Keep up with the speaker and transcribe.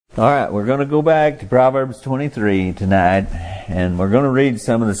All right, we're going to go back to Proverbs 23 tonight, and we're going to read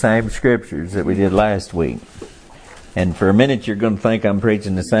some of the same scriptures that we did last week. And for a minute you're going to think I'm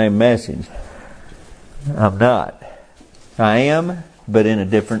preaching the same message. I'm not. I am, but in a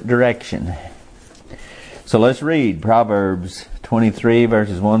different direction. So let's read Proverbs 23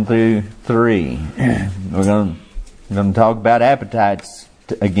 verses 1 through 3. We're going to talk about appetites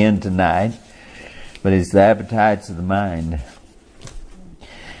again tonight, but it's the appetites of the mind.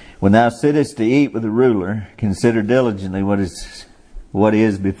 When thou sittest to eat with a ruler, consider diligently what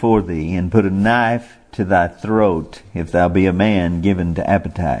is before thee, and put a knife to thy throat, if thou be a man given to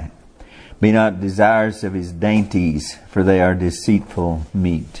appetite. Be not desirous of his dainties, for they are deceitful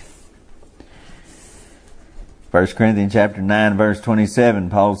meat. 1 Corinthians chapter 9, verse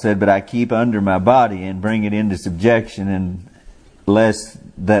 27, Paul said, But I keep under my body and bring it into subjection, and lest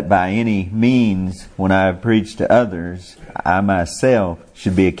that by any means, when I have preached to others, I myself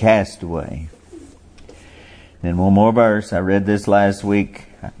should be a castaway. Then one more verse. I read this last week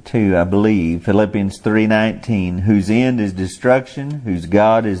too, I believe. Philippians 3:19. Whose end is destruction, whose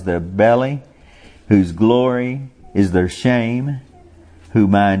God is their belly, whose glory is their shame, who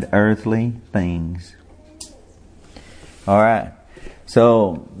mind earthly things. All right.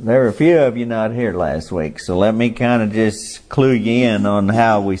 So there were a few of you not here last week. So let me kind of just clue you in on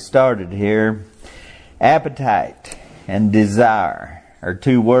how we started here. Appetite and desire are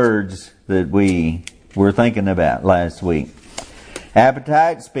two words that we were thinking about last week.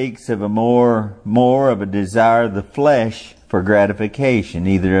 Appetite speaks of more of a desire of the flesh for gratification,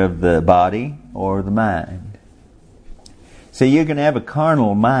 either of the body or the mind. So you can have a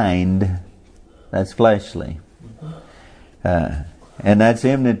carnal mind that's fleshly. And that's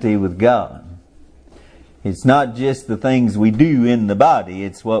enmity with God. It's not just the things we do in the body,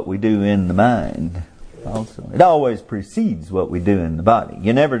 it's what we do in the mind also. It always precedes what we do in the body.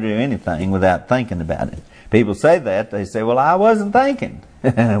 You never do anything without thinking about it. People say that. They say, well, I wasn't thinking.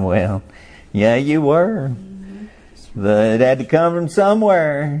 Well, yeah, you were. It had to come from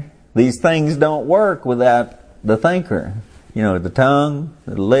somewhere. These things don't work without the thinker. You know, the tongue,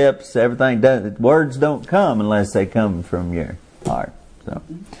 the lips, everything does. Words don't come unless they come from your heart. So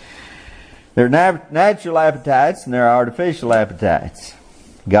there are natural appetites and there are artificial appetites.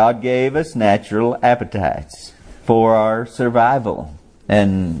 God gave us natural appetites for our survival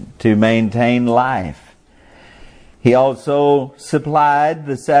and to maintain life. He also supplied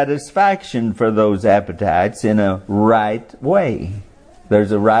the satisfaction for those appetites in a right way.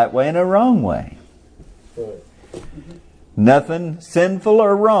 There's a right way and a wrong way. Nothing sinful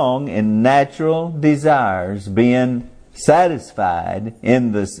or wrong in natural desires being satisfied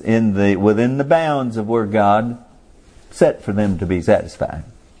within the bounds of where God set for them to be satisfied.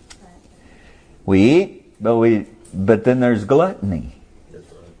 We eat, but then there's gluttony.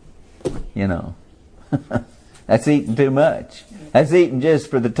 You know, that's eating too much. That's eating just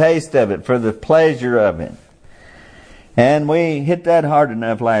for the taste of it, for the pleasure of it. And we hit that hard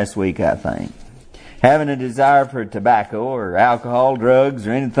enough last week, I think. Having a desire for tobacco or alcohol, drugs,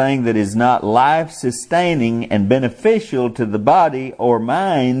 or anything that is not life-sustaining and beneficial to the body or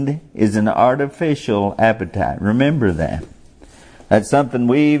mind is an artificial appetite. Remember that. That's something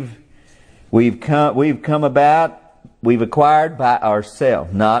we've acquired by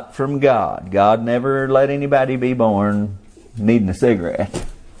ourselves, not from God. God never let anybody be born needing a cigarette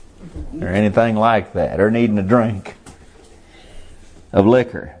or anything like that, or needing a drink of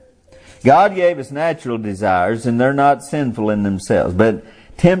liquor. God gave us natural desires, and they're not sinful in themselves. But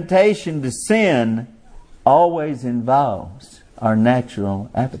temptation to sin always involves our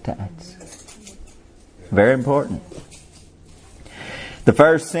natural appetites. Very important. The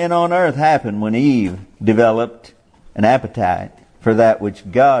first sin on earth happened when Eve developed an appetite for that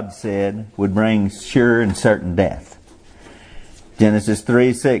which God said would bring sure and certain death. Genesis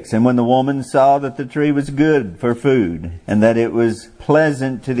 3:6. And when the woman saw that the tree was good for food, and that it was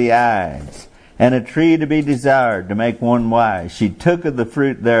pleasant to the eyes, and a tree to be desired to make one wise, she took of the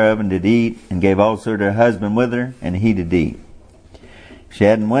fruit thereof and did eat, and gave also to her husband with her, and he did eat. She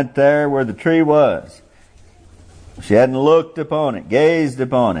hadn't went there where the tree was. She hadn't looked upon it, gazed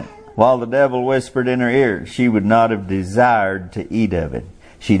upon it, while the devil whispered in her ear, she would not have desired to eat of it.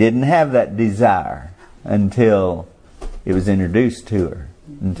 She didn't have that desire until it was introduced to her,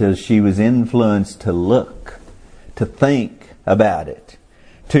 until she was influenced to look, to think about it,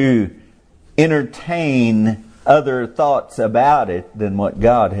 to entertain other thoughts about it than what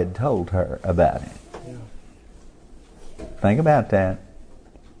God had told her about it. Yeah. Think about that.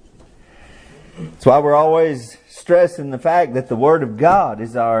 That's why we're always stressing the fact that the Word of God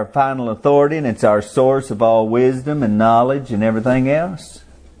is our final authority, and it's our source of all wisdom and knowledge and everything else.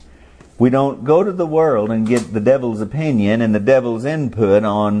 We don't go to the world and get the devil's opinion and the devil's input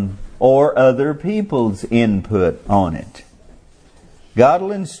on, or other people's input on it. God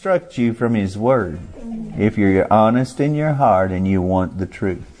will instruct you from His Word if you're honest in your heart and you want the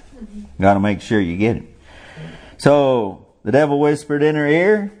truth. Got to make sure you get it. So the devil whispered in her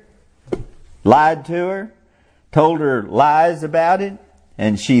ear, lied to her, told her lies about it,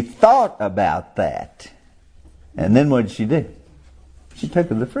 and she thought about that. And then what did she do? She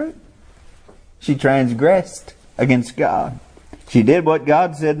took of the fruit. She transgressed against God. She did what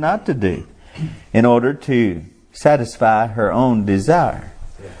God said not to do in order to satisfy her own desire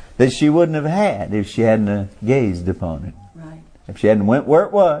that she wouldn't have had if she hadn't gazed upon it. Right. If she hadn't went where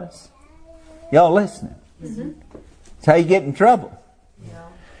it was. Y'all listening? Mm-hmm. That's how you get in trouble. Yeah.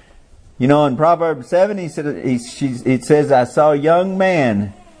 You know, in Proverbs 7, it says, I saw a young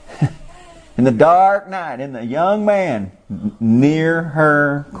man in the dark night, and the young man near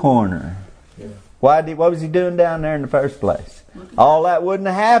her corner. Yeah. What was he doing down there in the first place? All that wouldn't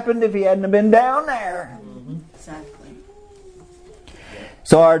have happened if he hadn't have been down there. Mm-hmm. Exactly.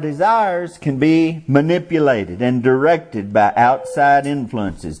 So our desires can be manipulated and directed by outside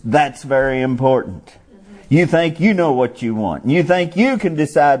influences. That's very important. You think you know what you want. You think you can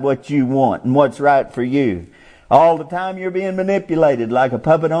decide what you want and what's right for you. All the time you're being manipulated like a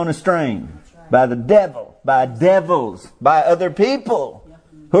puppet on a string by the devil, by devils, by other people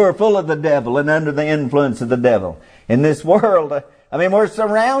who are full of the devil and under the influence of the devil. In this world, we're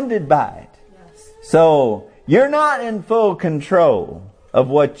surrounded by it. So you're not in full control of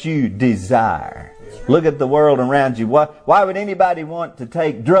what you desire. Look at the world around you. Why would anybody want to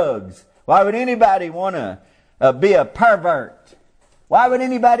take drugs? Why would anybody want to be a pervert? Why would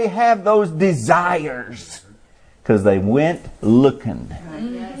anybody have those desires? Because they went looking.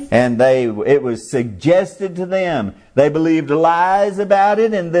 And it was suggested to them. They believed lies about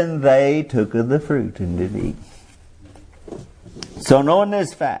it, and then they took of the fruit and did eat. So knowing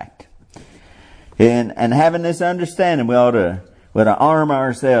this fact, and having this understanding, we ought to arm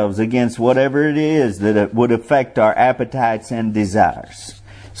ourselves against whatever it is that it would affect our appetites and desires.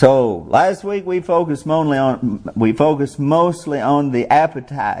 So last week we focused mostly on the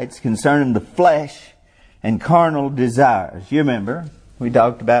appetites concerning the flesh and carnal desires. You remember, we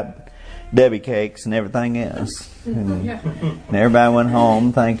talked about Debbie cakes and everything else. And everybody went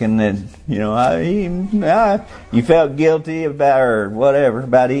home thinking that, you felt guilty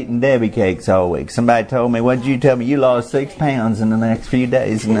about eating Debbie cakes all week. Somebody told me, what did you tell me? You lost 6 pounds in the next few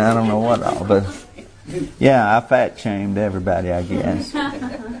days, and I don't know what all. But yeah, I fat shamed everybody, I guess.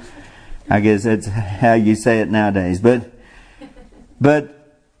 I guess that's how you say it nowadays. But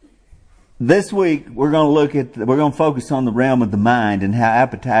this week we're going to focus on the realm of the mind and how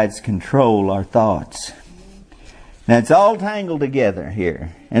appetites control our thoughts. Now it's all tangled together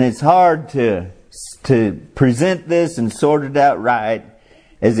here, and it's hard to present this and sort it out right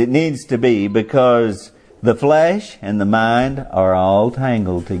as it needs to be, because the flesh and the mind are all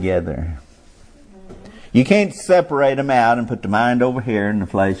tangled together. You can't separate them out and put the mind over here and the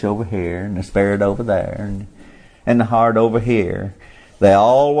flesh over here and the spirit over there and the heart over here. They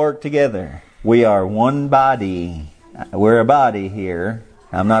all work together. We are one body. We're a body here.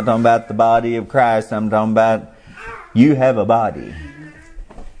 I'm not talking about the body of Christ. I'm talking about you have a body.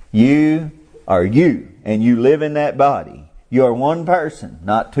 You are you, and you live in that body. You are one person,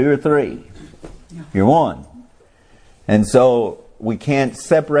 not 2 or 3. You're one. And so we can't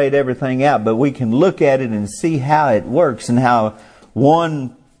separate everything out, but we can look at it and see how it works and how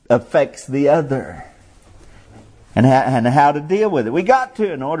one affects the other. And how to deal with it. We got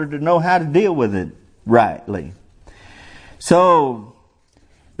to, in order to know how to deal with it rightly. So,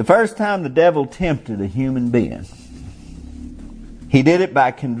 the first time the devil tempted a human being, he did it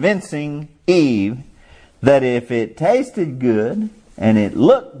by convincing Eve that if it tasted good and it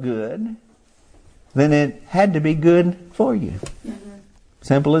looked good, then it had to be good for you. Mm-hmm.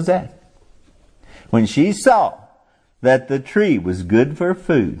 Simple as that. When she saw that the tree was good for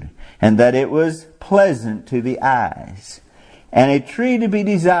food, and that it was pleasant to the eyes, and a tree to be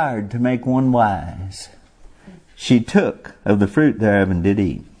desired to make one wise, she took of the fruit thereof and did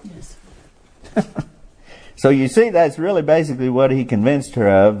eat. Yes. So you see, that's really basically what he convinced her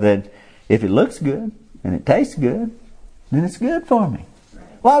of, that if it looks good and it tastes good, then it's good for me.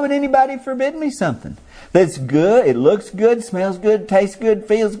 Why would anybody forbid me something that's good, it looks good, smells good, tastes good,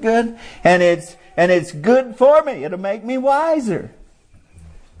 feels good, and it's good for me? It'll make me wiser.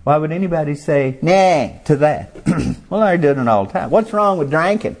 Why would anybody say nah to that? Well, they're doing it all the time. What's wrong with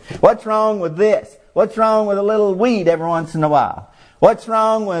drinking? What's wrong with this? What's wrong with a little weed every once in a while? What's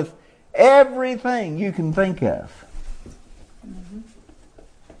wrong with everything you can think of? Mm-hmm.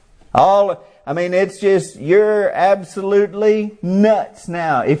 It's just, you're absolutely nuts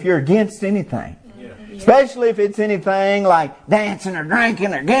now if you're against anything. Yeah. Especially if it's anything like dancing or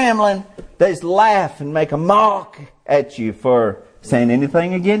drinking or gambling. They just laugh and make a mock at you for saying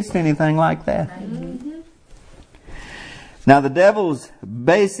anything against anything like that. Mm-hmm. Now, the devil's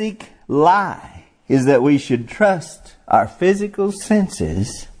basic lie is that we should trust our physical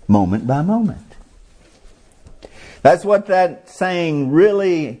senses moment by moment. That's what that saying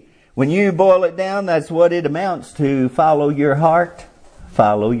really, when you boil it down, that's what it amounts to. Follow your heart,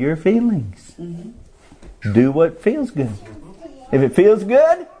 follow your feelings. Mm-hmm. Do what feels good. If it feels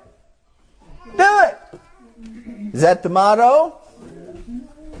good, do it. Is that the motto?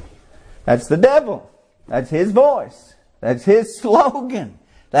 That's the devil. That's his voice. That's his slogan.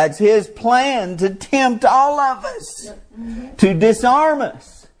 That's his plan to tempt all of us, to disarm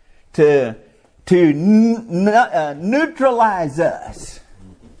us, to neutralize us,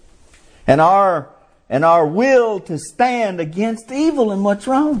 and our will to stand against evil and what's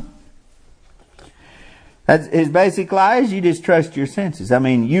wrong. That's his basic lie is you just trust your senses.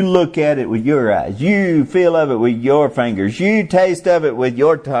 You look at it with your eyes. You feel of it with your fingers. You taste of it with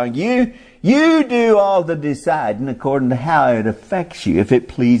your tongue. You do all the deciding according to how it affects you, if it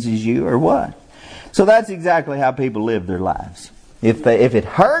pleases you or what. So that's exactly how people live their lives. If it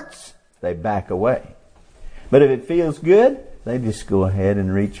hurts, they back away. But if it feels good, they just go ahead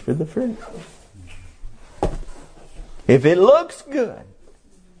and reach for the fruit. If it looks good,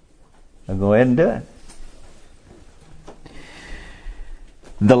 they'll go ahead and do it.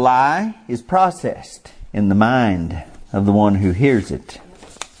 The lie is processed in the mind of the one who hears it.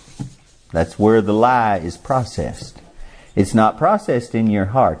 That's where the lie is processed. It's not processed in your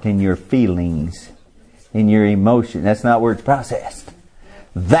heart, in your feelings, in your emotion. That's not where it's processed.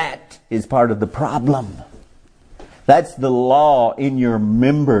 That is part of the problem. That's the law in your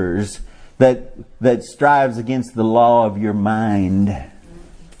members that strives against the law of your mind.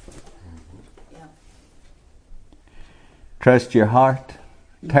 Trust your heart.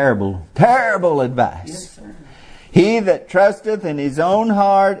 Terrible, terrible advice. Yes, sir. He that trusteth in his own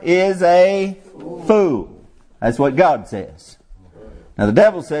heart is a fool. That's what God says. Now the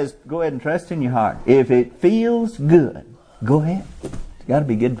devil says, go ahead and trust in your heart. If it feels good, go ahead. It's got to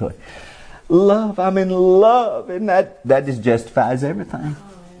be good for you. Love, I'm in love. And that just justifies everything.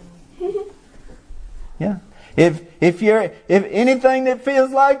 Yeah. If anything that feels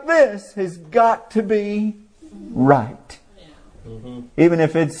like this has got to be right. Mm-hmm. Even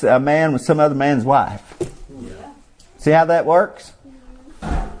if it's a man with some other man's wife. Yeah. See how that works?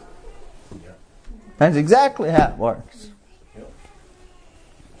 Yeah. That's exactly how it works. Yeah.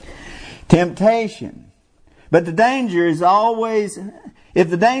 Temptation. But the danger is always,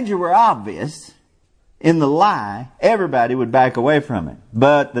 if the danger were obvious in the lie, everybody would back away from it.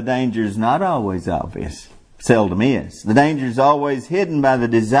 But the danger is not always obvious. Seldom is. The danger is always hidden by the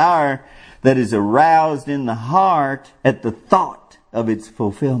desire that is aroused in the heart at the thought of its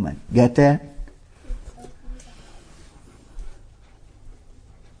fulfillment. Get that?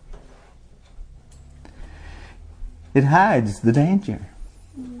 It hides the danger.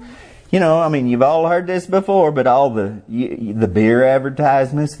 You've all heard this before, but all the beer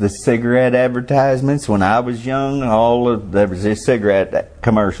advertisements, the cigarette advertisements, when I was young, there was this cigarette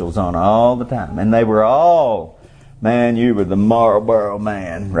commercials on all the time. And they were all, man, you were the Marlboro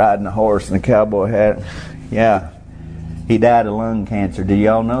man riding a horse in a cowboy hat. Yeah. He died of lung cancer. Do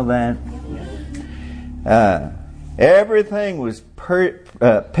y'all know that? Everything was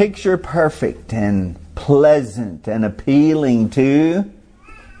picture perfect and pleasant and appealing to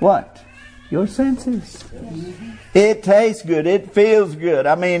what? Your senses. It tastes good. It feels good.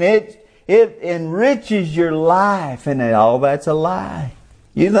 It enriches your life, and all that's a lie.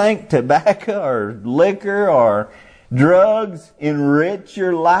 You think tobacco or liquor or drugs enrich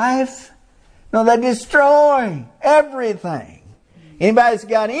your life? No, they destroy everything. Anybody that's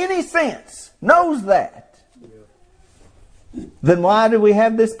got any sense knows that. Then why do we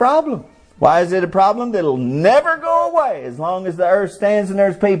have this problem? Why is it a problem that'll never go away as long as the earth stands and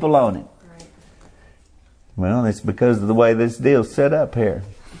there's people on it? Well, it's because of the way this deal's set up here.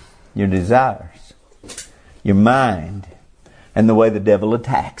 Your desires, your mind, and the way the devil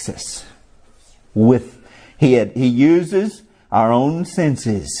attacks us. He uses our own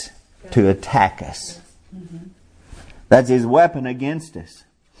senses to attack us. That's his weapon against us.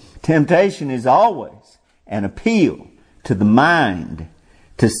 Temptation is always an appeal to the mind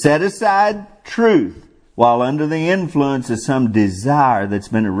to set aside truth while under the influence of some desire that's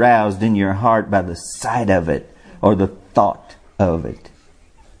been aroused in your heart by the sight of it or the thought of it.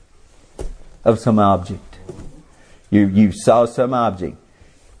 Of some object. You saw some object.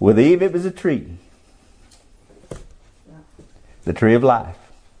 With Eve, it was a tree. The tree of life.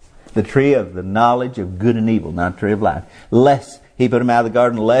 The tree of the knowledge of good and evil, not tree of life. Lest He put them out of the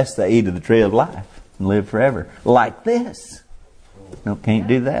garden, lest they eat of the tree of life and live forever. Like this. No, can't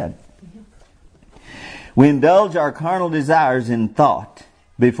do that. We indulge our carnal desires in thought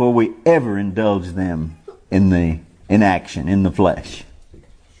before we ever indulge them in action, in the flesh.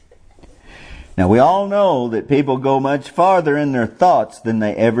 Now we all know that people go much farther in their thoughts than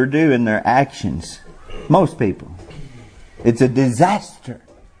they ever do in their actions. Most people. It's a disaster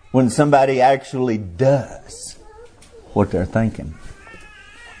when somebody actually does what they're thinking.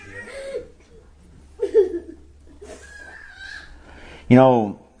 You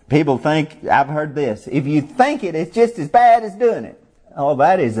know, people think, I've heard this, if you think it, it's just as bad as doing it. Oh,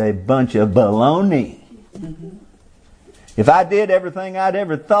 that is a bunch of baloney. If I did everything I'd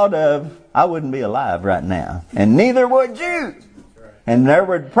ever thought of, I wouldn't be alive right now. And neither would you. And there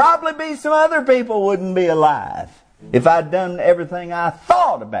would probably be some other people wouldn't be alive if I'd done everything I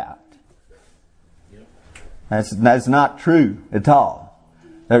thought about. That's not true at all.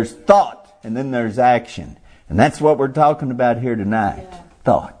 There's thought and then there's action. And that's what we're talking about here tonight. Yeah.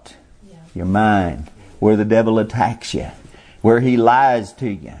 Thought. Yeah. Your mind. Where the devil attacks you. Where he lies to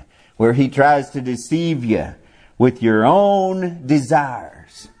you. Where he tries to deceive you with your own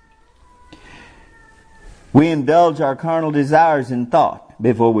desires. We indulge our carnal desires in thought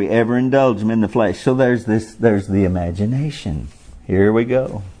before we ever indulge them in the flesh. So there's the imagination. Here we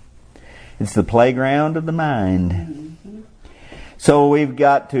go. It's the playground of the mind. So we've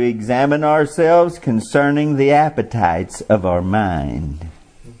got to examine ourselves concerning the appetites of our mind.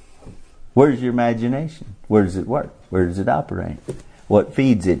 Where's your imagination? Where does it work? Where does it operate? What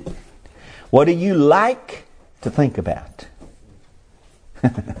feeds it? What do you like to think about?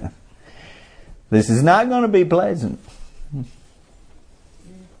 This is not going to be pleasant.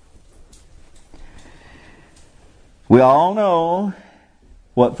 We all know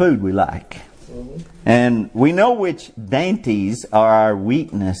what food we like. And we know which dainties are our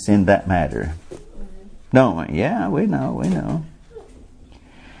weakness in that matter. Don't we? Yeah, we know.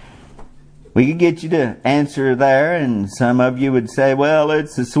 We could get you to answer there, and some of you would say, well,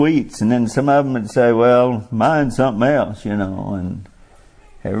 it's the sweets. And then some of them would say, well, mine's something else, And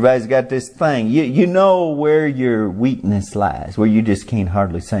everybody's got this thing. You know where your weakness lies, where you just can't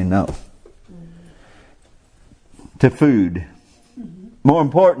hardly say no to food. More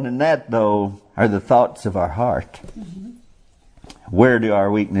important than that, though, are the thoughts of our heart. Where do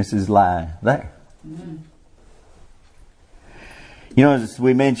our weaknesses lie? There. As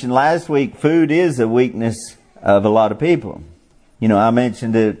we mentioned last week, food is a weakness of a lot of people. I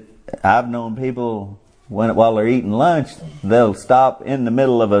mentioned it. I've known people, while they're eating lunch, they'll stop in the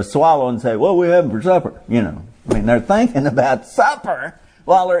middle of a swallow and say, what are we having for supper? They're thinking about supper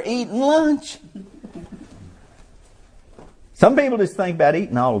while they're eating lunch. Some people just think about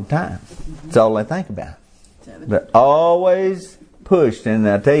eating all the time. That's all they think about. They're always pushed, and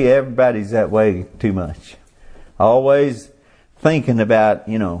I tell you, everybody's that way too much. Always thinking about,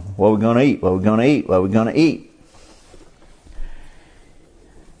 what we're going to eat, what we're going to eat, what we're going to eat.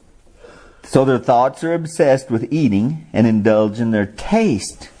 So their thoughts are obsessed with eating and indulging their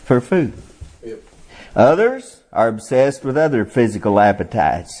taste for food. Yep. Others are obsessed with other physical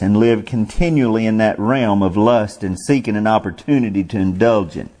appetites and live continually in that realm of lust and seeking an opportunity to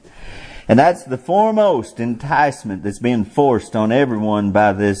indulge in. And that's the foremost enticement that's being forced on everyone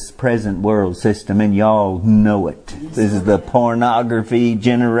by this present world system, and y'all know it. This is the pornography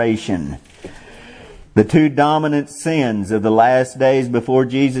generation. The two dominant sins of the last days before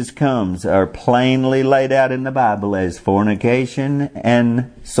Jesus comes are plainly laid out in the Bible as fornication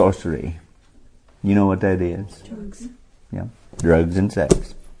and sorcery. You know what that is? Drugs. Yeah, drugs and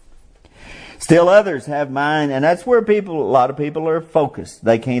sex. Still others have mind, and that's where a lot of people are focused.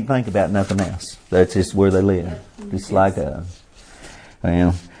 They can't think about nothing else. That's just where they live. Just like us.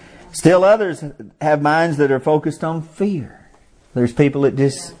 Still others have minds that are focused on fear. There's people that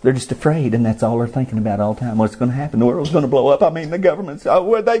they're just afraid, and that's all they're thinking about all the time. What's going to happen? The world's going to blow up. The government's,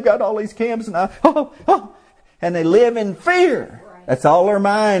 they've got all these camps, and and they live in fear. That's all their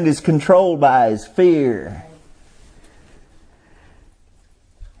mind is controlled by, is fear.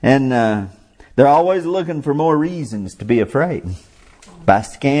 And they're always looking for more reasons to be afraid. By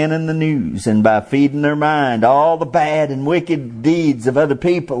scanning the news and by feeding their mind all the bad and wicked deeds of other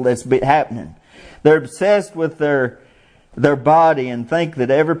people that's happening. They're obsessed with their body and think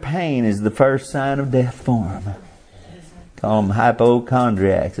that every pain is the first sign of death for them. Call them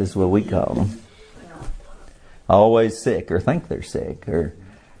hypochondriacs, is what we call them. Always sick, or think they're sick, or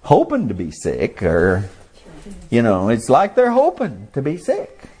hoping to be sick, or, it's like they're hoping to be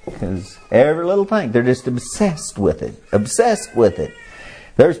sick. Because every little thing, they're just obsessed with it. Obsessed with it.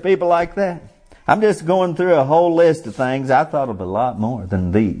 There's people like that. I'm just going through a whole list of things. I thought of a lot more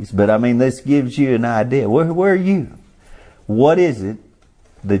than these. But I mean, this gives you an idea. Where are you? What is it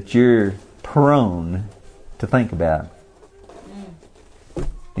that you're prone to think about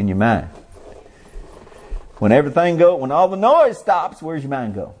in your mind? When everything goes, when all the noise stops, where's your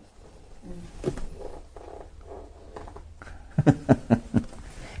mind go?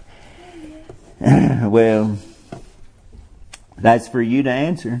 Well, that's for you to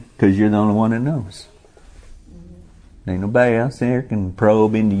answer, because you're the only one that knows. Ain't nobody else there can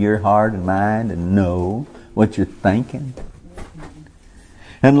probe into your heart and mind and know what you're thinking.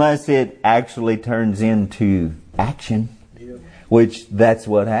 Unless it actually turns into action, which that's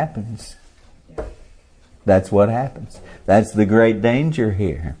what happens. That's what happens. That's the great danger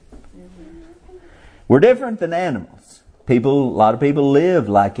here. We're different than animals. A lot of people live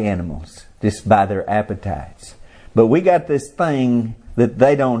like animals, just by their appetites. But we got this thing that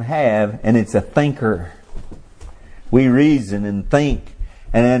they don't have, and it's a thinker. We reason and think,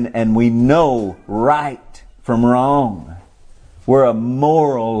 and we know right from wrong. We're a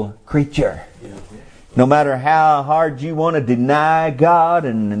moral creature. No matter how hard you want to deny God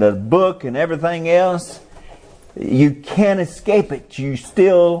and the book and everything else, you can't escape it. You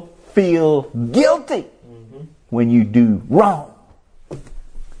still feel guilty when you do wrong.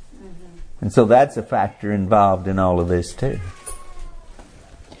 And so that's a factor involved in all of this too.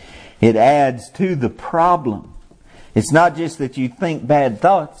 It adds to the problem. It's not just that you think bad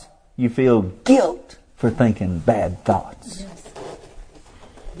thoughts, you feel guilt for thinking bad thoughts.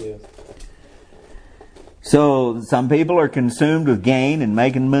 Yes. So some people are consumed with gain and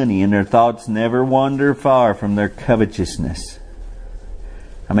making money, and their thoughts never wander far from their covetousness.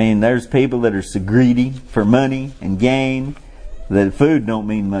 I mean, there's people that are so greedy for money and gain that food don't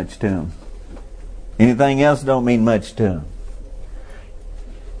mean much to them. Anything else don't mean much to them.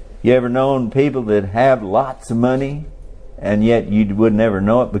 You ever known people that have lots of money and yet you would never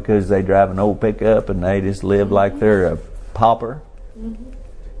know it because they drive an old pickup and they just live like they're a pauper?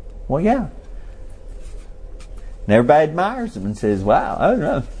 Well, yeah. And everybody admires them and says, wow, I don't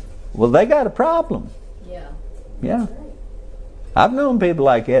know. Well, they got a problem. Yeah. I've known people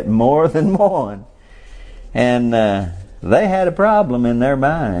like that, more than one. And they had a problem in their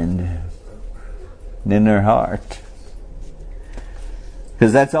mind and in their heart.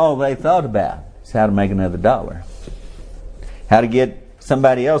 Because that's all they thought about, is how to make another dollar. How to get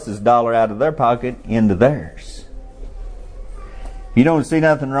somebody else's dollar out of their pocket into theirs. If you don't see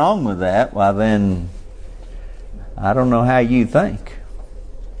nothing wrong with that, well then, I don't know how you think.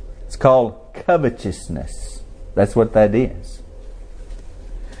 It's called covetousness. That's what that is.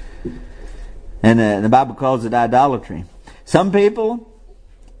 And the Bible calls it idolatry. Some people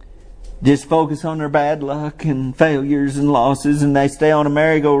just focus on their bad luck and failures and losses, and they stay on a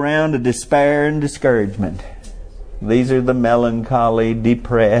merry-go-round of despair and discouragement. These are the melancholy,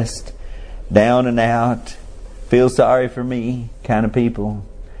 depressed, down and out, feel sorry for me kind of people.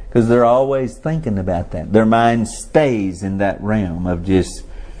 Because they're always thinking about that. Their mind stays in that realm of just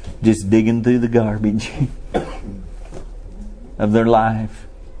digging through the garbage of their life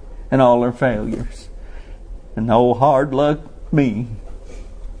and all their failures. And oh, hard luck me.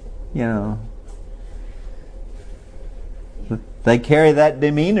 You know. They carry that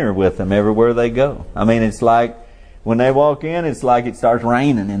demeanor with them everywhere they go. I mean, it's like when they walk in, it's like it starts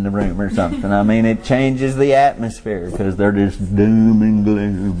raining in the room or something. I mean, it changes the atmosphere because they're just doom and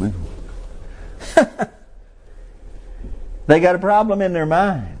gloom. They got a problem in their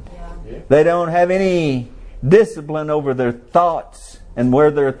mind. Yeah. They don't have any discipline over their thoughts and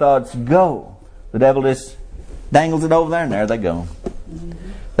where their thoughts go. The devil just dangles it over there and there they go.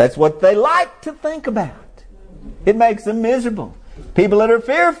 That's what they like to think about. It makes them miserable. People that are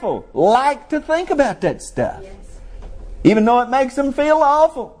fearful like to think about that stuff. Even though it makes them feel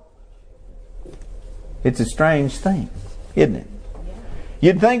awful. It's a strange thing, isn't it?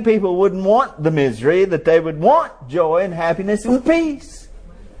 You'd think people wouldn't want the misery, that they would want joy and happiness and peace.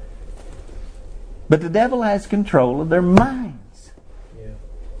 But the devil has control of their minds.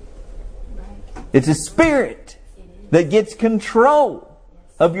 It's a spirit that gets control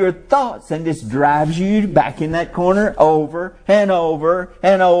of your thoughts and just drives you back in that corner over and over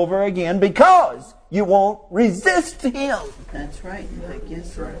and over again because you won't resist him. That's right, Mike.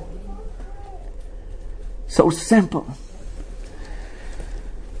 Yes, right. So simple.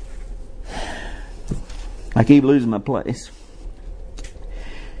 I keep losing my place.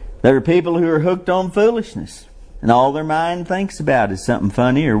 There are people who are hooked on foolishness, and all their mind thinks about is something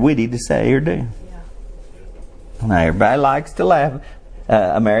funny or witty to say or do. Now, everybody likes to laugh.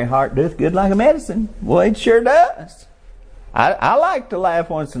 A merry heart doeth good like a medicine. Well, it sure does. I like to laugh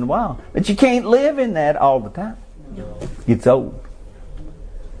once in a while, but you can't live in that all the time. It gets old.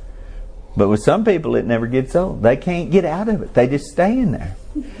 But with some people, it never gets old. They can't get out of it. They just stay in there.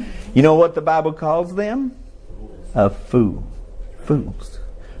 You know what the Bible calls them? A fool. Fools.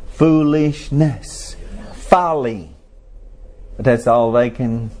 Foolishness. Folly. But that's all they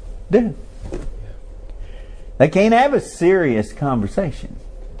can do. They can't have a serious conversation.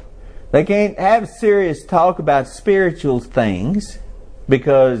 They can't have serious talk about spiritual things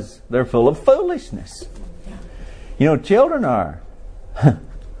because they're full of foolishness. You know, children are.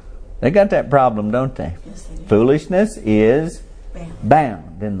 They got that problem, don't they? Yes, they do. Foolishness is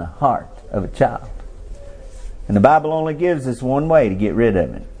bound in the heart of a child. And the Bible only gives us one way to get rid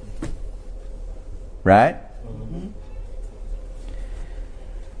of it. Right? Mm-hmm.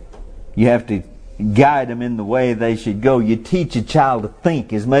 You have to guide them in the way they should go. You teach a child to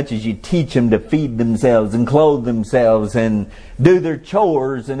think as much as you teach them to feed themselves and clothe themselves and do their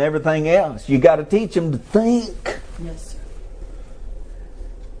chores and everything else. You got to teach them to think. Yes, sir.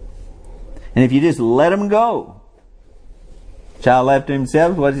 And if you just let them go, child left to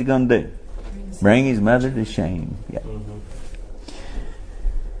himself, what is he going to do? Bring his mother to shame. Yeah. Mm-hmm.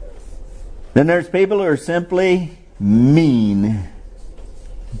 Then there's people who are simply mean,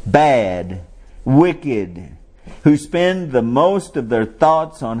 bad, wicked, who spend the most of their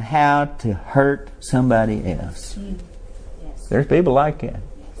thoughts on how to hurt somebody else. Yes. There's people like that.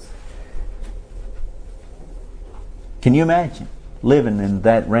 Can you imagine living in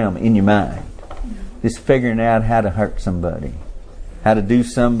that realm in your mind? Just figuring out how to hurt somebody. How to do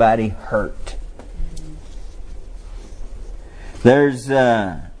somebody hurt. There's,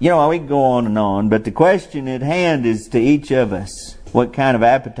 we can go on, but the question at hand is to each of us, what kind of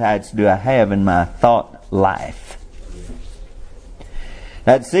appetites do I have in my thought life?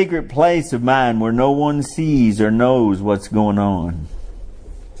 That secret place of mine where no one sees or knows what's going on.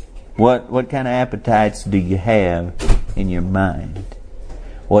 What kind of appetites do you have in your mind?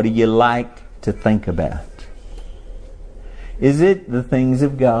 What do you like to think about? Is it the things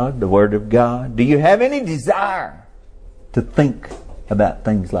of God, the Word of God? Do you have any desire to think about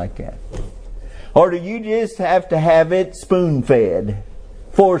things like that? Or do you just have to have it spoon-fed,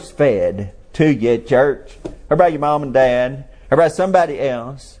 force-fed to you at church, or by your mom and dad, or by somebody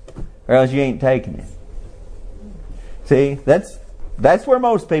else, or else you ain't taking it? See, that's where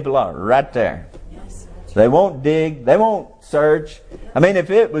most people are, right there. Yes. They won't dig, they won't search. I mean, if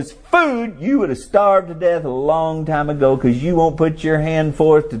it was food, you would have starved to death a long time ago because you won't put your hand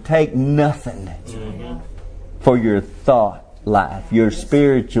forth to take nothing for your thought life, your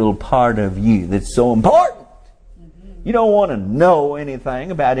spiritual part of you that's so important. You don't want to know anything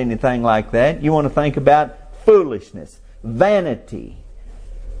about anything like that. You want to think about foolishness, vanity,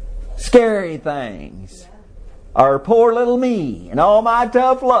 scary things, or poor little me and all my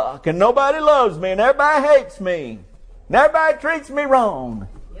tough luck and nobody loves me and everybody hates me and everybody treats me wrong.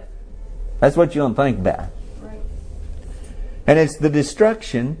 That's what you want to think about. And it's the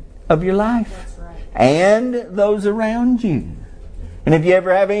destruction of your life and those around you. And if you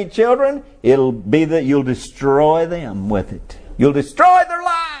ever have any children, it'll be that you'll destroy them with it. You'll destroy their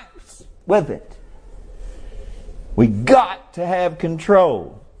lives with it. We got to have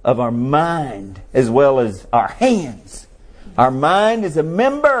control of our mind as well as our hands. Our mind is a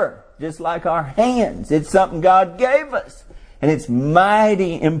member, just like our hands. It's something God gave us. And it's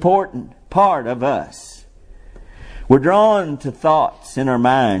mighty important part of us. We're drawn to thoughts in our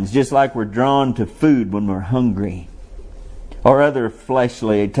minds, just like we're drawn to food when we're hungry. Or other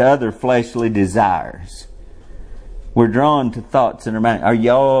fleshly desires. We're drawn to thoughts in our mind. Are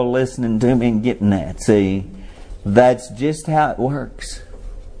y'all listening to me and getting that? See, that's just how it works.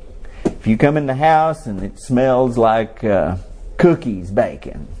 If you come in the house and it smells like cookies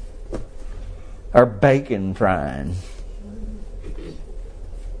baking, or bacon frying,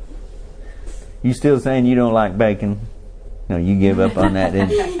 you still saying you don't like bacon? No, you give up on that,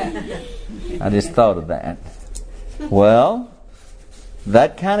 didn't you? I just thought of that. Well,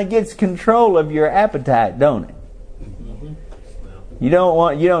 that kind of gets control of your appetite, don't it? You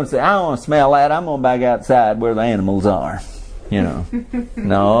don't say, I don't want to smell that, I'm going to back outside where the animals are.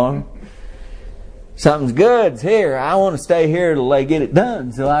 No. Something's good's here. I want to stay here till they get it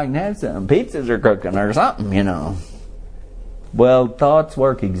done so I can have some. Pizzas are cooking or something, Well, thoughts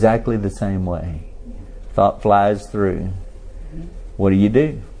work exactly the same way. Thought flies through. What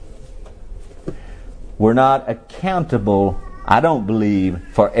do? We're not accountable, I don't believe,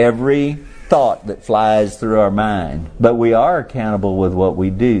 for every thought that flies through our mind. But we are accountable with what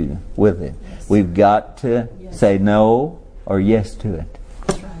we do with it. We've got to say no or yes to it.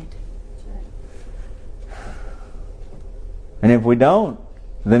 And if we don't,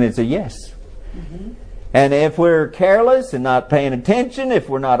 then it's a yes. And if we're careless and not paying attention, if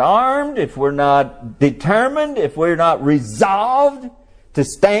we're not armed, if we're not determined, if we're not resolved to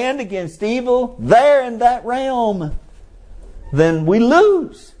stand against evil there in that realm, then we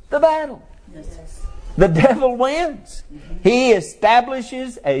lose the battle. Yes. The devil wins. He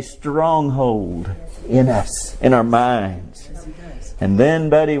establishes a stronghold in us, in our minds. Yes, he does. And then,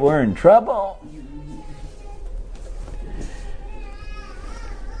 buddy, we're in trouble.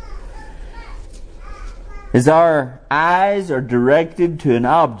 As our eyes are directed to an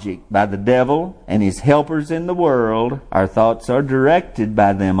object by the devil and his helpers in the world, our thoughts are directed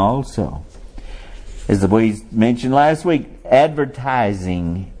by them also. As we mentioned last week,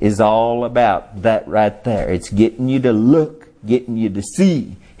 advertising is all about that right there. It's getting you to look, getting you to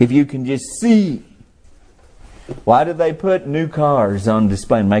see. If you can just see. Why do they put new cars on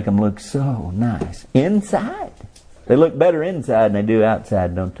display and make them look so nice? Inside. They look better inside than they do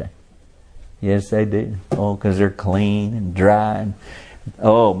outside, don't they? Yes, they do. Oh, because they're clean and dry. And,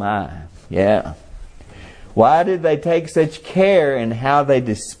 oh, my. Yeah. Why do they take such care in how they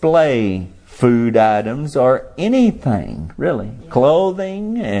display food items or anything, really?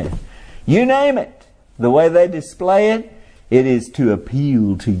 Clothing, you name it. The way they display it, it is to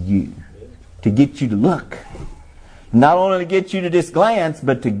appeal to you. To get you to look. Not only to get you to just glance,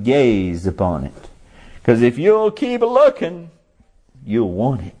 but to gaze upon it. Because if you'll keep looking, you'll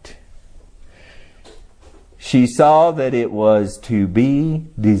want it. She saw that it was to be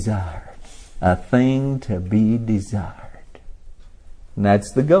desired. A thing to be desired. And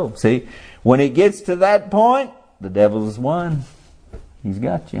that's the goal. See, when it gets to that point, the devil's won. He's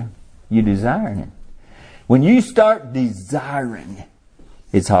got you. You're desiring it. When you start desiring,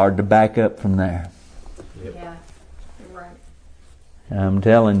 it's hard to back up from there. Yeah, you're right. I'm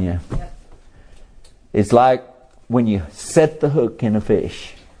telling you. Yep. It's like when you set the hook in a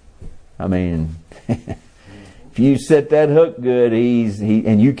fish. I mean... If you set that hook good,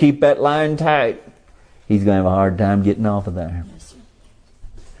 and you keep that line tight, he's going to have a hard time getting off of there. Yes, sir.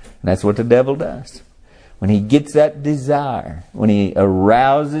 And that's what the devil does. When he gets that desire, when he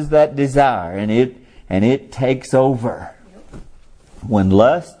arouses that desire, and it takes over. When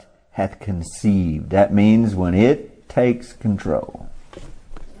lust hath conceived, that means when it takes control.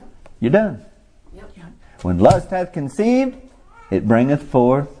 You're done. Yep. When lust hath conceived, it bringeth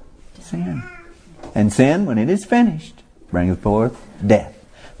forth sin. And sin, when it is finished, bringeth forth death.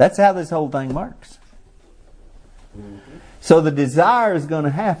 That's how this whole thing works. So the desire is going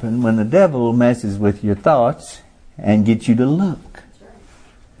to happen when the devil messes with your thoughts and gets you to look.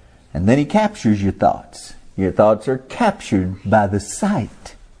 And then he captures your thoughts. Your thoughts are captured by the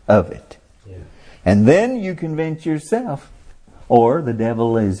sight of it. Yeah. And then you convince yourself, or the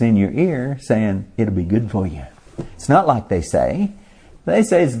devil is in your ear saying, it'll be good for you. It's not like they say. They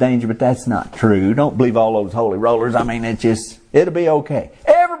say it's danger, but that's not true. Don't believe all those holy rollers. I mean, it'll be okay.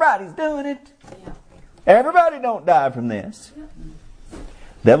 Everybody's doing it. Yeah. Everybody don't die from this.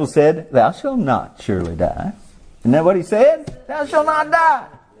 Devil said, thou shalt not surely die. Isn't that what he said? Thou shalt not die.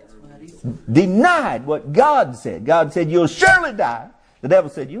 Denied what God said. God said, you'll surely die. The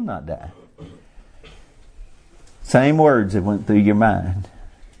devil said, you'll not die. Same words that went through your mind.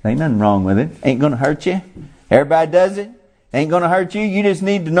 Ain't nothing wrong with it. Ain't going to hurt you. Everybody does it. Ain't going to hurt you. You just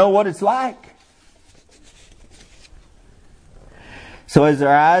need to know what it's like. So as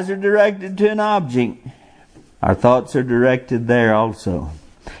our eyes are directed to an object, our thoughts are directed there also.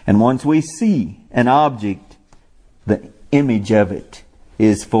 And once we see an object, the image of it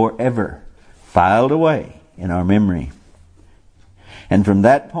is forever filed away in our memory. And from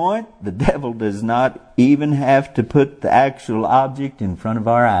that point, the devil does not even have to put the actual object in front of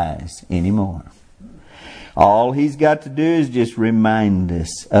our eyes anymore. All he's got to do is just remind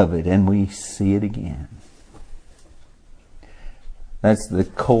us of it, and we see it again. That's the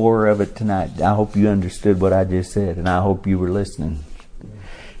core of it tonight. I hope you understood what I just said, and I hope you were listening.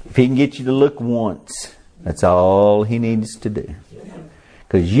 If he can get you to look once, that's all he needs to do.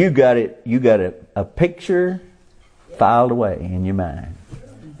 Because you got a picture filed away in your mind.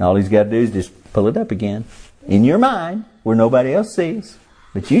 And all he's got to do is just pull it up again in your mind where nobody else sees,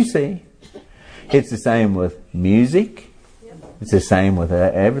 but you see. It's the same with music. It's the same with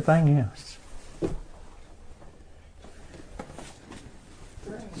everything else.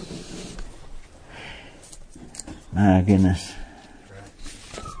 My goodness.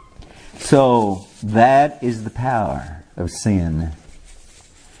 So that is the power of sin.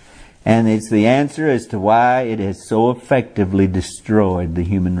 And it's the answer as to why it has so effectively destroyed the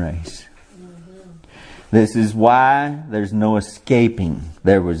human race. This is why there's no escaping.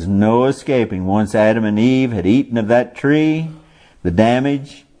 There was no escaping. Once Adam and Eve had eaten of that tree, the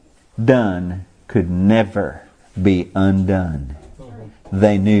damage done could never be undone.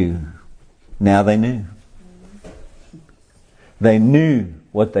 They knew. Now they knew. They knew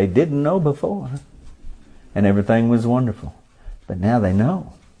what they didn't know before. And everything was wonderful. But now they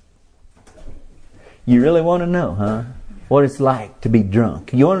know. You really want to know, huh? What it's like to be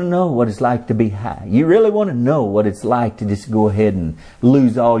drunk. You want to know what it's like to be high. You really want to know what it's like to just go ahead and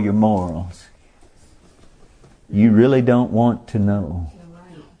lose all your morals. You really don't want to know.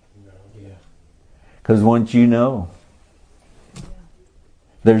 Because once you know,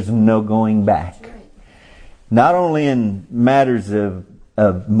 there's no going back. Not only in matters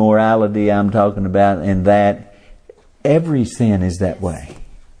of morality I'm talking about, and that every sin is that way.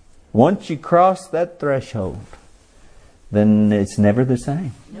 Once you cross that threshold, then it's never the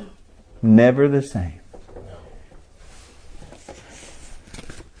same. No. Never the same.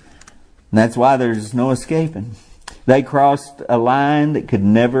 And that's why there's no escaping. They crossed a line that could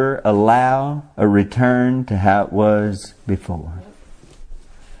never allow a return to how it was before.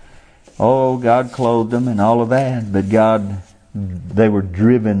 Oh, God clothed them and all of that, but they were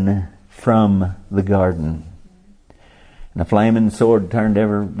driven from the garden. And a flaming sword turned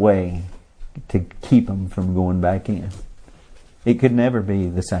every way to keep them from going back in. It could never be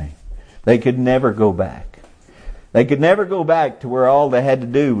the same. They could never go back. They could never go back to where all they had to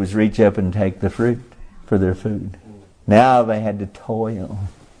do was reach up and take the fruit for their food. Now they had to toil.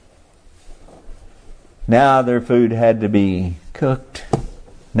 Now their food had to be cooked.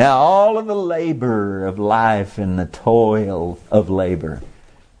 Now all of the labor of life and the toil of labor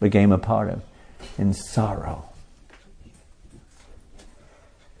became a part of in sorrow.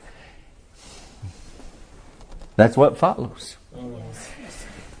 That's what follows.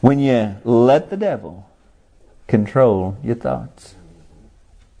 When you let the devil control your thoughts.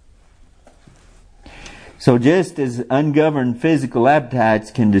 So just as ungoverned physical appetites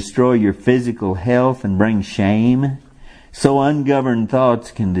can destroy your physical health and bring shame, so ungoverned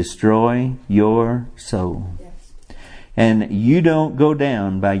thoughts can destroy your soul. And you don't go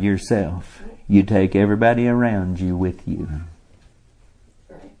down by yourself. You take everybody around you with you.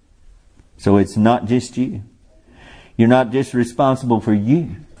 So it's not just you. You're not just responsible for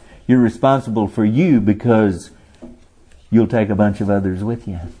you. You're responsible for you because you'll take a bunch of others with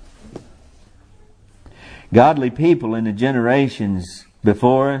you. Godly people in the generations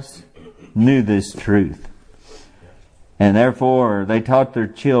before us knew this truth. And therefore they taught their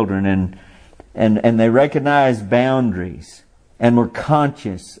children and they recognized boundaries and were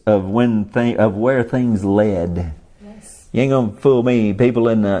conscious of where things led. Yes. You ain't gonna fool me.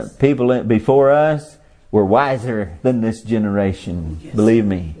 People before us were wiser than this generation. Yes. Believe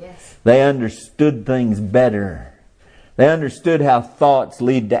me. Yes. They understood things better. They understood how thoughts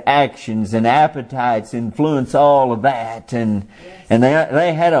lead to actions and appetites influence all of that. And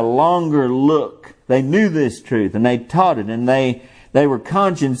they had a longer look. They knew this truth and they taught it, and they were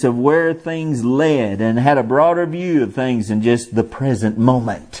conscious of where things led and had a broader view of things than just the present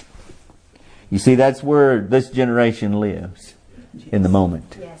moment. You see, that's where this generation lives. In the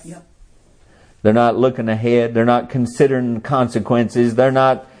moment. Yes. Yep. They're not looking ahead. They're not considering consequences. They're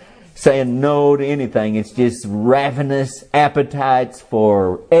not saying no to anything. It's just ravenous appetites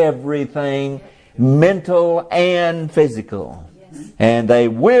for everything, mental and physical. Yes. And they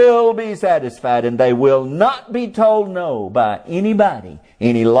will be satisfied, and they will not be told no by anybody,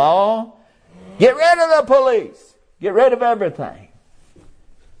 any law. Get rid of the police. Get rid of everything.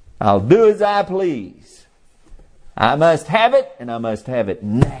 I'll do as I please. I must have it, and I must have it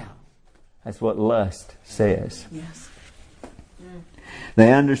now. That's what lust says. Yes.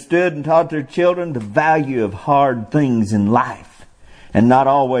 They understood and taught their children the value of hard things in life and not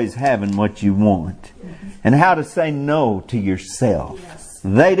always having what you want. And how to say no to yourself. Yes.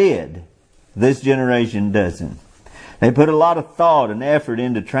 They did. This generation doesn't. They put a lot of thought and effort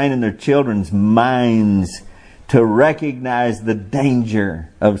into training their children's minds to recognize the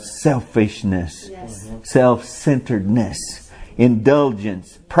danger of selfishness, yes. Self-centeredness,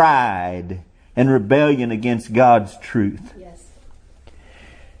 indulgence, pride, and rebellion against God's truth. Yes.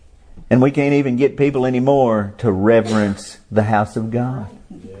 And we can't even get people anymore to reverence the house of God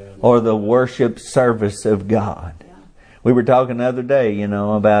or the worship service of God. We were talking the other day,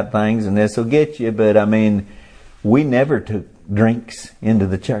 about things, and this will get you, but we never took drinks into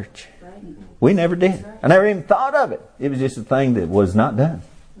the church. We never did. I never even thought of it. It was just a thing that was not done.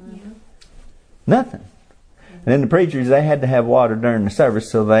 Nothing. And then the preachers, they had to have water during the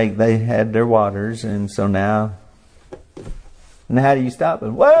service, so they had their waters, and so now And how do you stop it?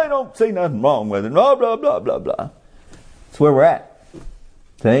 Well, I don't see nothing wrong with it. Blah, blah, blah, blah, blah. That's where we're at.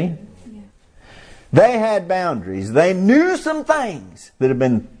 See? Yeah. They had boundaries. They knew some things that have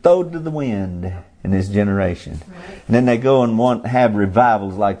been thrown to the wind in this generation. Right. And then they go and have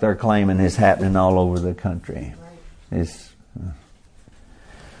revivals like they're claiming is happening all over the country. Right.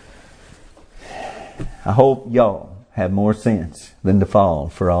 I hope y'all have more sense than to fall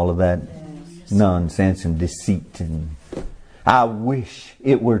for all of that nonsense and deceit. And I wish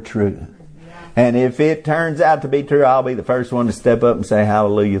it were true. And if it turns out to be true, I'll be the first one to step up and say,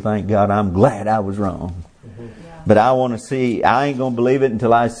 hallelujah, thank God, I'm glad I was wrong. But I want to see, I ain't going to believe it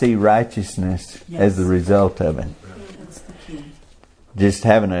until I see righteousness as the result of it. Just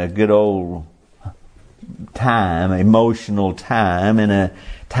having a good old time, emotional time, and a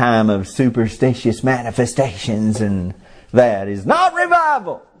time of superstitious manifestations, and that is not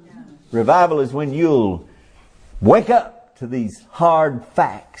revival. Revival is when you'll wake up to these hard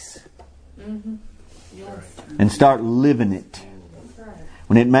facts and start living it.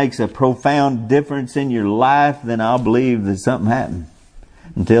 When it makes a profound difference in your life, then I'll believe that something happened.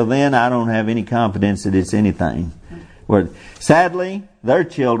 Until then, I don't have any confidence that it's anything. Sadly, their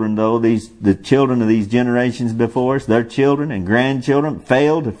children, though, the children of these generations before us, their children and grandchildren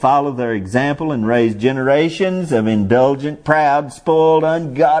failed to follow their example and raise generations of indulgent, proud, spoiled,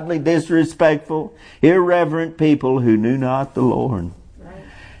 ungodly, disrespectful, irreverent people who knew not the Lord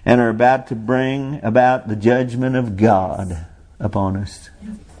and are about to bring about the judgment of God upon us.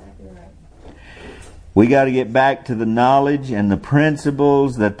 We got to get back to the knowledge and the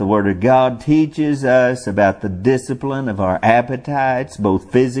principles that the Word of God teaches us about the discipline of our appetites,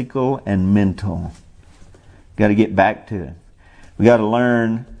 both physical and mental. Got to get back to it. We got to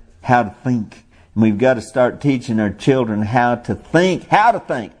learn how to think. And we've got to start teaching our children how to think. How to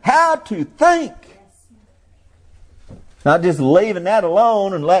think. How to think. Not just leaving that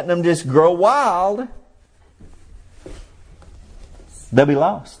alone and letting them just grow wild. They'll be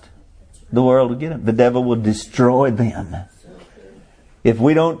lost. The world will get them. The devil will destroy them. If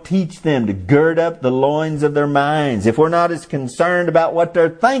we don't teach them to gird up the loins of their minds, if we're not as concerned about what they're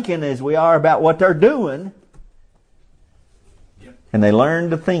thinking as we are about what they're doing, and they learn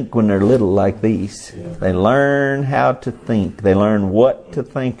to think when they're little like these. They learn how to think. They learn what to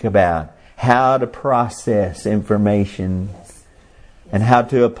think about, how to process information, and how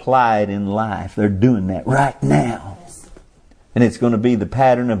to apply it in life. They're doing that right now. And it's going to be the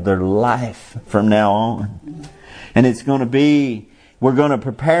pattern of their life from now on. And it's going to be, we're going to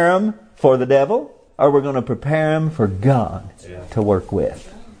prepare them for the devil, or we're going to prepare them for God to work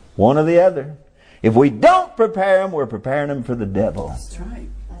with. One or the other. If we don't prepare them, we're preparing them for the devil. That's right.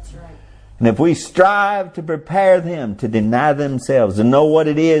 That's right. And if we strive to prepare them to deny themselves and know what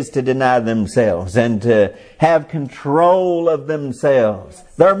it is to deny themselves and to have control of themselves,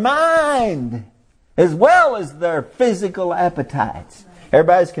 their mind, as well as their physical appetites.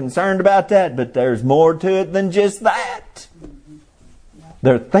 Everybody's concerned about that, but there's more to it than just that.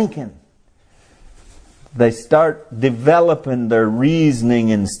 They're thinking. They start developing their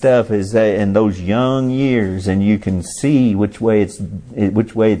reasoning and stuff in those young years, and you can see which way it's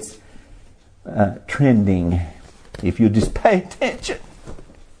trending if you just pay attention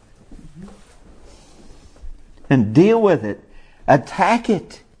and deal with it. Attack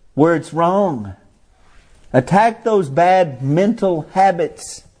it where it's wrong. Attack those bad mental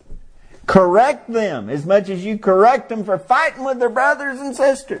habits. Correct them as much as you correct them for fighting with their brothers and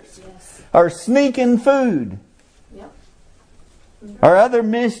sisters. Yes. Or sneaking food. Yep. Or other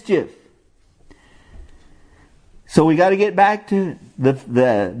mischief. So we got to get back to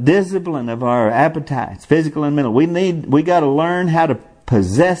the discipline of our appetites, physical and mental. We got to learn how to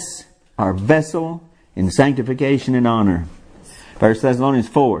possess our vessel in sanctification and honor. 1 Thessalonians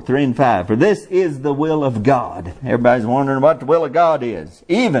 4, 3 and 5. For this is the will of God. Everybody's wondering what the will of God is.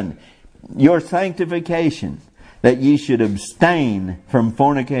 Even your sanctification, that ye should abstain from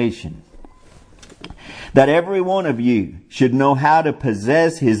fornication. That every one of you should know how to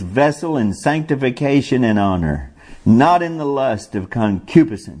possess his vessel in sanctification and honor, not in the lust of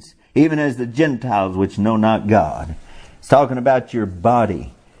concupiscence, even as the Gentiles which know not God. It's talking about your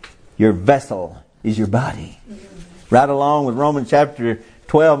body. Your vessel is your body. Right along with Romans chapter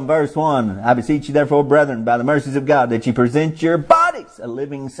 12 and verse 1. I beseech you therefore, brethren, by the mercies of God, that ye present your bodies a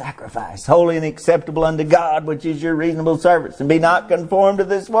living sacrifice, holy and acceptable unto God, which is your reasonable service. And be not conformed to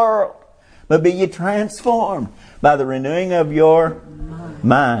this world, but be ye transformed by the renewing of your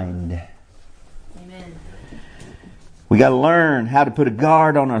mind. Amen. We got to learn how to put a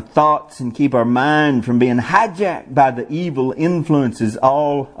guard on our thoughts and keep our mind from being hijacked by the evil influences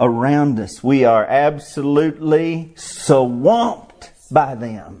all around us. We are absolutely swamped by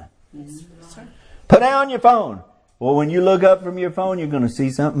them. Put down your phone. Well, when you look up from your phone, you're going to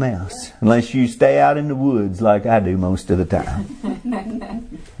see something else. Unless you stay out in the woods like I do most of the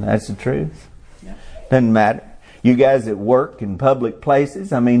time. That's the truth. Doesn't matter. You guys that work in public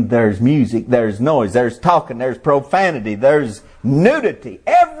places, I mean, there's music, there's noise, there's talking, there's profanity, there's nudity.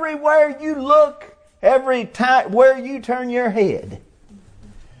 Everywhere you look, every time where you turn your head,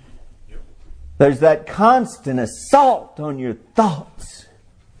 there's that constant assault on your thoughts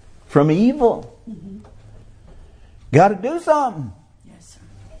from evil. Got to do something. Yes, sir.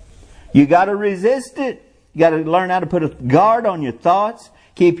 You got to resist it. You got to learn how to put a guard on your thoughts.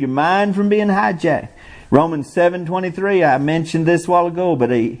 Keep your mind from being hijacked. Romans 7:23, I mentioned this a while ago,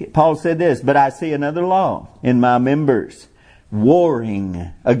 but Paul said this, "But I see another law in my members,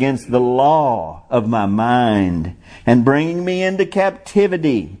 warring against the law of my mind, and bringing me into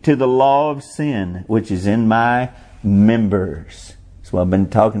captivity to the law of sin, which is in my members." That's what I've been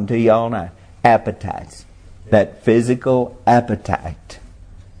talking to you all night. Appetites. That physical appetite.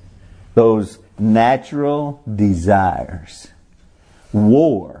 Those natural desires.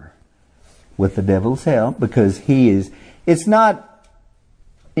 War with the devil's help, because the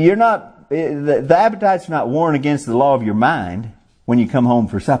appetite's not warring against the law of your mind when you come home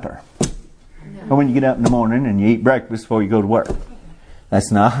for supper. Or when you get up in the morning and you eat breakfast before you go to work. It's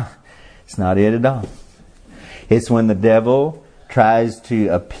not it at all. It's when the devil tries to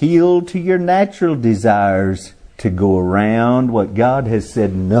appeal to your natural desires to go around what God has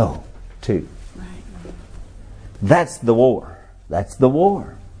said no to. That's the war. That's the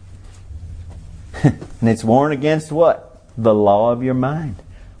war. And it's warring against what? The law of your mind.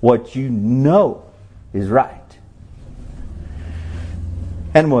 What you know is right.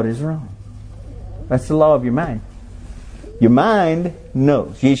 And what is wrong. That's the law of your mind. Your mind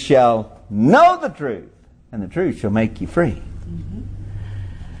knows. Ye shall know the truth, and the truth shall make you free.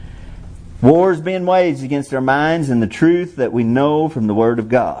 Wars being waged against our minds and the truth that we know from the Word of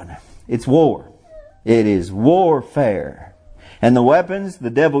God. It's war. It is warfare. And the weapons the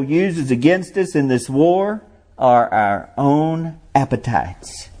devil uses against us in this war are our own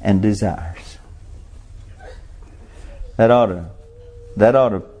appetites and desires. That ought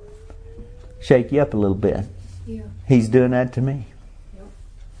to shake you up a little bit. Yeah. He's doing that to me. Yep.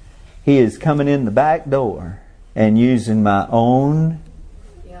 He is coming in the back door and using my own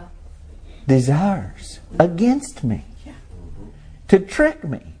desires against me. To trick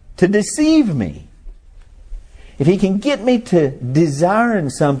me. To deceive me. If he can get me to desiring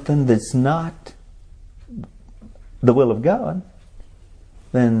something that's not the will of God,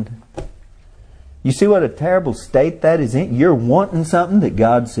 then you see what a terrible state that is in? You're wanting something that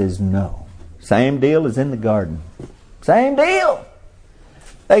God says no. Same deal as in the garden. Same deal.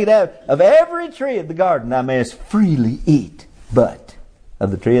 They could have, of every tree of the garden thou mayest freely eat, but of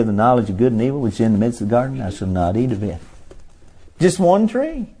the tree of the knowledge of good and evil which is in the midst of the garden thou shalt not eat of it. Just one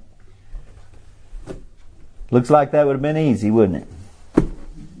tree. Looks like that would have been easy, wouldn't it?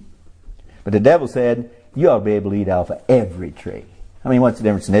 But the devil said, you ought to be able to eat off of every tree. I mean, what's the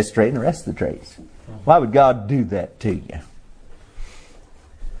difference in this tree and the rest of the trees? Why would God do that to you?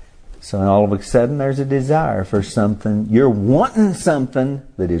 So all of a sudden there's a desire for something. You're wanting something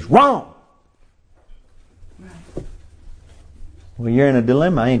that is wrong. Well, you're in a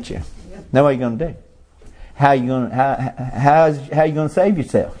dilemma, ain't you? Now what are you going to do? How are you going to save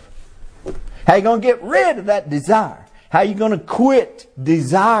yourself? How are you going to get rid of that desire? How are you going to quit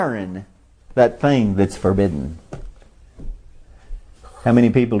desiring that thing that's forbidden? How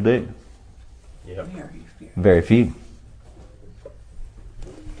many people do? Yep. Very few.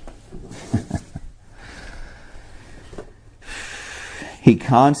 He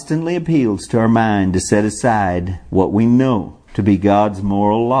constantly appeals to our mind to set aside what we know to be God's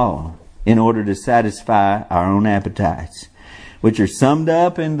moral law in order to satisfy our own appetites, which are summed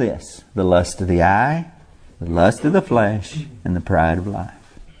up in this: the lust of the eye, the lust of the flesh, and the pride of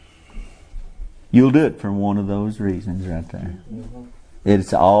life. You'll do it for one of those reasons right there.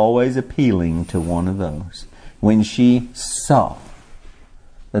 It's always appealing to one of those. When she saw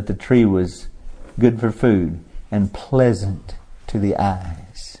that the tree was good for food and pleasant to the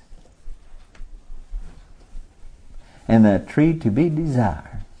eyes, and that tree to be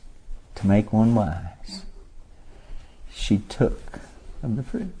desired to make one wise, she took of the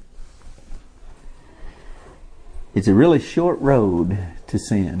fruit. It's a really short road to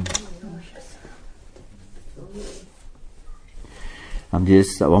sin. I'm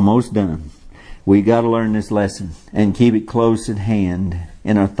just almost done. We got to learn this lesson and keep it close at hand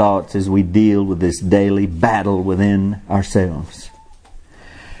in our thoughts as we deal with this daily battle within ourselves.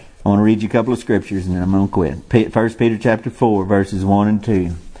 I want to read you a couple of scriptures and then I'm going to quit. 1 Peter chapter 4, verses 1 and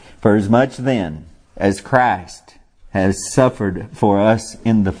 2. For as much then as Christ has suffered for us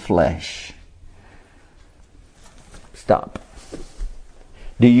in the flesh. Stop.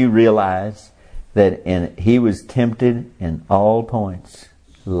 Do you realize that He was tempted in all points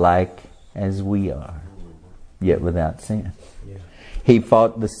like as we are, yet without sin? Yeah. He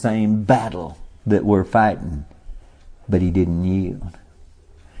fought the same battle that we're fighting, but He didn't yield.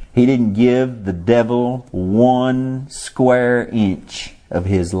 He didn't give the devil 1 square inch of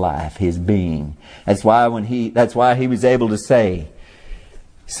His life, His being. That's why He was able to say,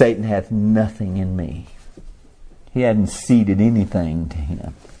 Satan hath nothing in me. He hadn't ceded anything to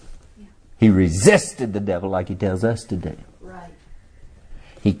Him. Yeah. He resisted the devil like He tells us to do. Right.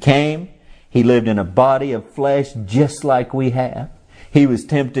 He came, He lived in a body of flesh just like we have. He was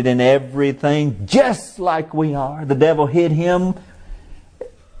tempted in everything just like we are. The devil hit Him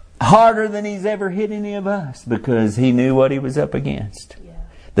harder than He's ever hit any of us because He knew what He was up against. Yeah.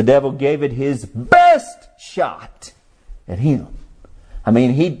 The devil gave it his best shot at Him. I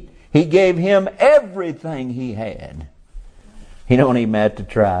mean, He gave Him everything He had. He don't even have to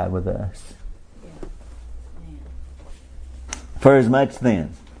try with us. For as much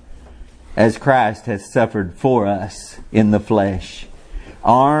then as Christ has suffered for us in the flesh,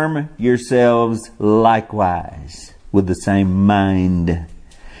 arm yourselves likewise with the same mind.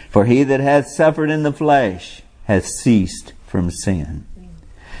 For he that hath suffered in the flesh hath ceased from sin,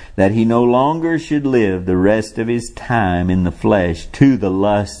 that he no longer should live the rest of his time in the flesh to the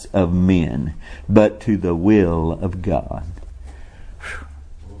lusts of men, but to the will of God.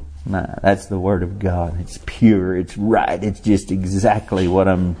 That's the Word of God. It's pure, it's right, it's just exactly what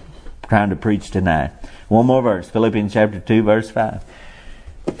I'm trying to preach tonight. One more verse, Philippians chapter 2, verse 5.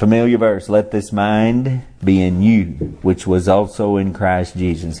 Familiar verse, let this mind be in you, which was also in Christ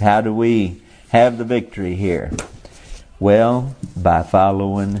Jesus. How do we have the victory here? Well, by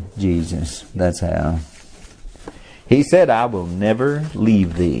following Jesus. That's how. He said, I will never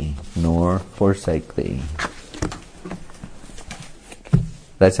leave thee nor forsake thee.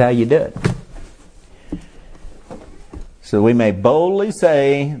 That's how you do it. So we may boldly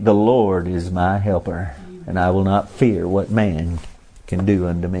say, the Lord is my helper, and I will not fear what man can do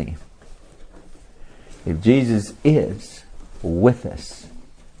unto me. If Jesus is with us,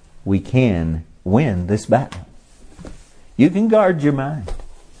 we can win this battle. You can guard your mind.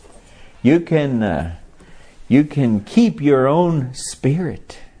 You can keep your own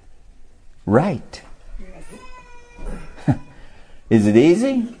spirit right. Is it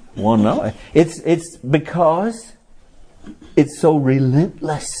easy? Well, no. It's because it's so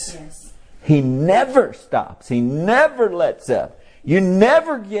relentless. Yes. He never stops. He never lets up. You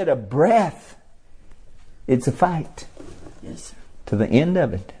never get a breath. It's a fight. Yes, sir. To the end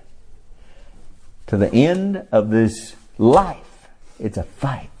of it. To the end of this life. It's a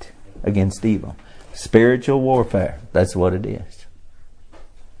fight against evil. Spiritual warfare. That's what it is.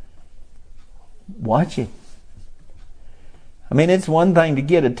 Watch it. I mean, it's one thing to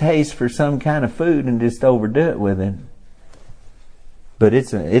get a taste for some kind of food and just overdo it with it. But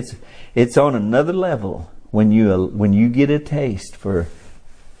it's on another level when you get a taste for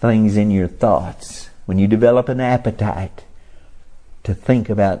things in your thoughts. When you develop an appetite to think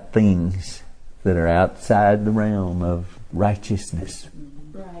about things that are outside the realm of righteousness.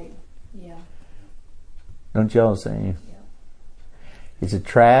 Right. Yeah. Don't y'all say? Yeah. It's a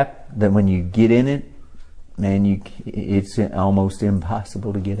trap that when you get in it, man, it's almost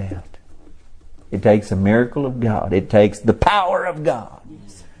impossible to get out. It takes a miracle of God. It takes the power of God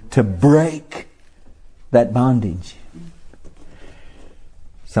to break that bondage.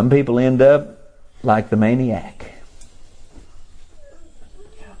 Some people end up like the maniac.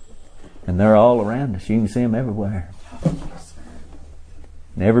 And they're all around us. You can see them everywhere.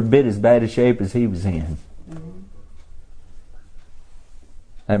 Never bit as bad a shape as he was in.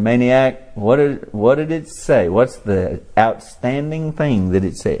 That maniac, what did it say? What's the outstanding thing that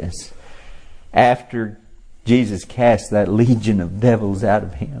it says? After Jesus cast that legion of devils out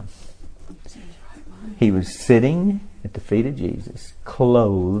of him, he was sitting at the feet of Jesus,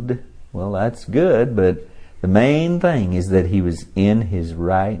 clothed. Well, that's good, but the main thing is that he was in his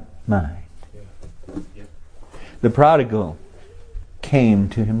right mind. The prodigal came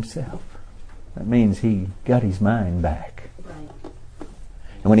to himself. That means he got his mind back.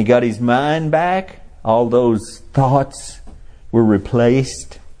 And when he got his mind back, all those thoughts were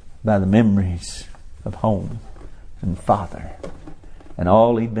replaced by the memories of home and father and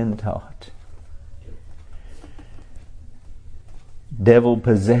all he'd been taught. devil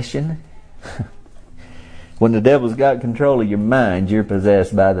possession. When the devil's got control of your mind, you're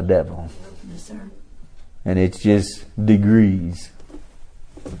possessed by the devil. Yes, sir. And it's just degrees.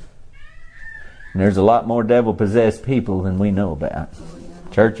 And there's a lot more devil-possessed people than we know about.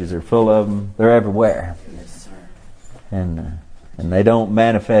 Churches are full of them. They're everywhere. Yes, sir. And they don't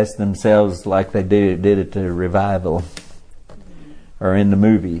manifest themselves like they did at the revival or in the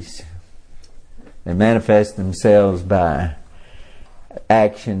movies. They manifest themselves by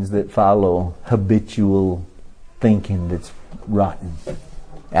actions that follow habitual thinking that's rotten,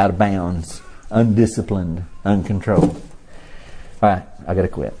 out of bounds, undisciplined, uncontrolled. All right, I got to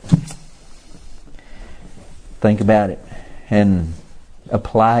quit. Think about it and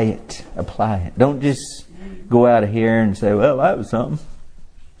apply it. Apply it. Don't just go out of here and say, well, that was something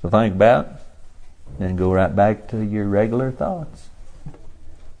to think about. Then go right back to your regular thoughts.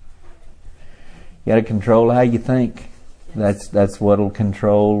 You got to control how you think. That's what'll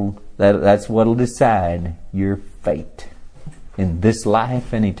control. That's what'll decide your fate in this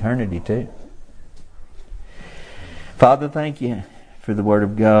life and eternity too. Father, thank you for the Word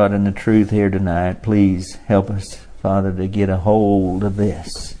of God and the truth here tonight. Please help us, Father, to get a hold of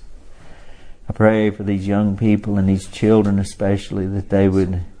this. I pray for these young people and these children especially, that they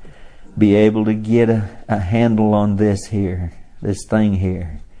would be able to get a handle on this here, this thing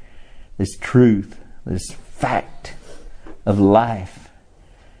here, this truth, this fact of life,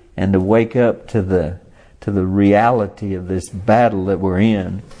 and to wake up to the reality of this battle that we're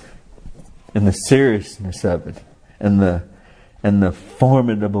in, and the seriousness of it, and the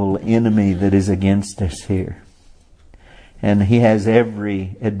formidable enemy that is against us here. And he has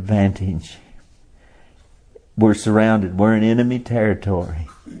every advantage. We're surrounded. We're in enemy territory.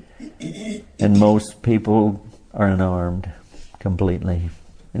 And most people are unarmed, completely,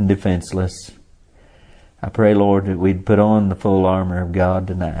 and defenseless. I pray, Lord, that we'd put on the full armor of God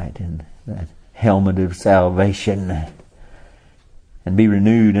tonight, and that helmet of salvation, and be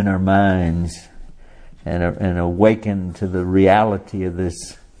renewed in our minds, and awaken to the reality of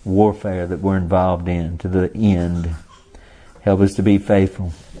this warfare that we're involved in, to the end. Help us to be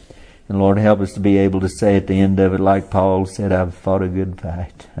faithful. And Lord, help us to be able to say at the end of it, like Paul said, I've fought a good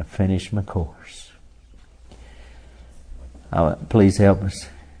fight. I've finished my course. Please help us.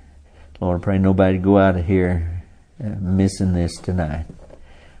 Lord, I pray nobody go out of here missing this tonight.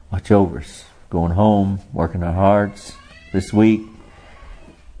 Watch over us. Going home, working our hearts this week.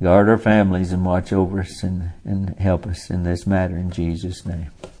 Guard our families and watch over us and help us in this matter in Jesus'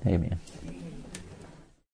 name. Amen.